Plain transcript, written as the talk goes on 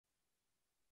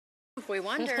We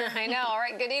wonder. I know. All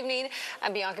right, good evening.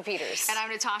 I'm Bianca Peters. And I'm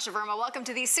Natasha Verma. Welcome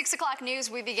to the 6 o'clock news.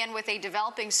 We begin with a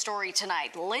developing story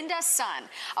tonight. Linda's son,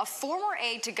 a former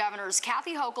aide to Governors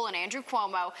Kathy Hochul and Andrew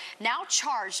Cuomo, now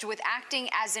charged with acting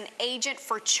as an agent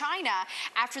for China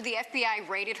after the FBI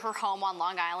raided her home on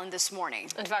Long Island this morning.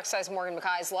 And Fox5's Morgan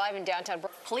McKay is live in downtown.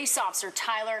 Police officer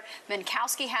Tyler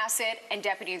Minkowski-Hassett and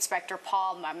Deputy Inspector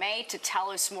Paul Mamay to tell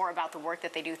us more about the work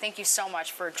that they do. Thank you so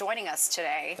much for joining us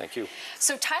today. Thank you.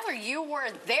 So, Tyler, you were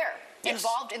there, yes,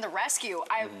 involved in the rescue.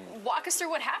 Walk us through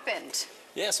what happened.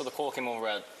 Yeah, so the call came over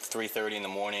at 3:30 in the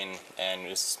morning, and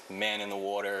this man in the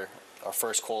water. Our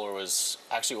first caller was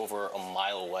actually over a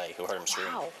mile away who heard him scream.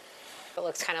 Wow. It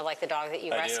looks kind of like the dog that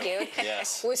you rescued.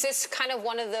 Yes. Was this kind of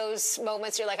one of those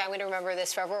moments you're like, I'm going to remember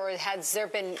this forever, or has there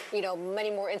been, many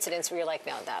more incidents where you're like,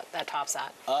 no, that tops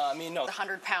that? I mean, no.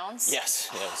 100 pounds? Yes,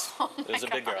 yes. Oh, it was a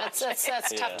big girl. That's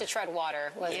tough to tread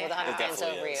water with 100 pounds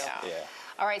over you. Yeah.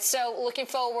 All right, so looking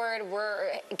forward,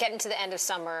 we're getting to the end of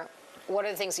summer. What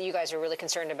are the things that you guys are really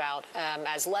concerned about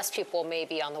as less people may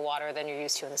be on the water than you're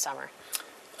used to in the summer?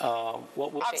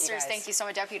 Officers, thank you so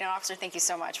much. Deputy Officer, thank you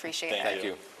so much. Appreciate it. Thank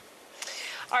you.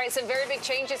 All right, some very big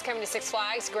changes coming to Six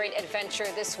Flags. Great adventure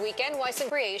this weekend. Why some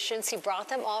creations? He brought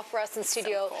them all for us in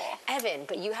studio. So cool. Evan,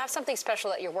 but you have something special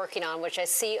that you're working on, which I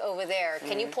see over there.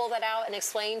 Can you pull that out and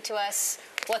explain to us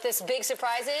what this big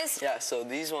surprise is? Yeah, so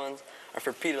these ones are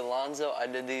for Pete Alonso. I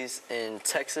did these in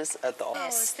Texas at the office. I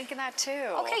was thinking that too.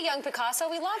 Okay, young Picasso,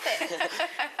 we love it.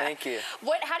 Thank you.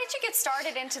 How did you get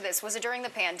started into this? Was it during the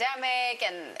pandemic?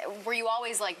 And were you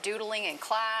always like doodling in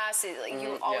class?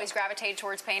 You always gravitated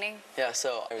towards painting? Yeah,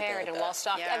 so Prepared and well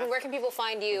stocked. Yeah. Evan, where can people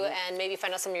find you and maybe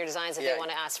find out some of your designs if they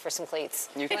want to ask for some cleats?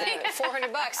 You can. $400.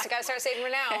 You got to start saving for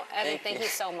now. Evan, thank you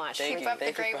so much. Keep up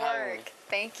the great work.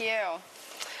 Thank you.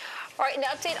 All right, an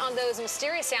update on those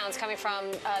mysterious sounds coming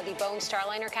from the Boeing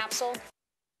Starliner capsule.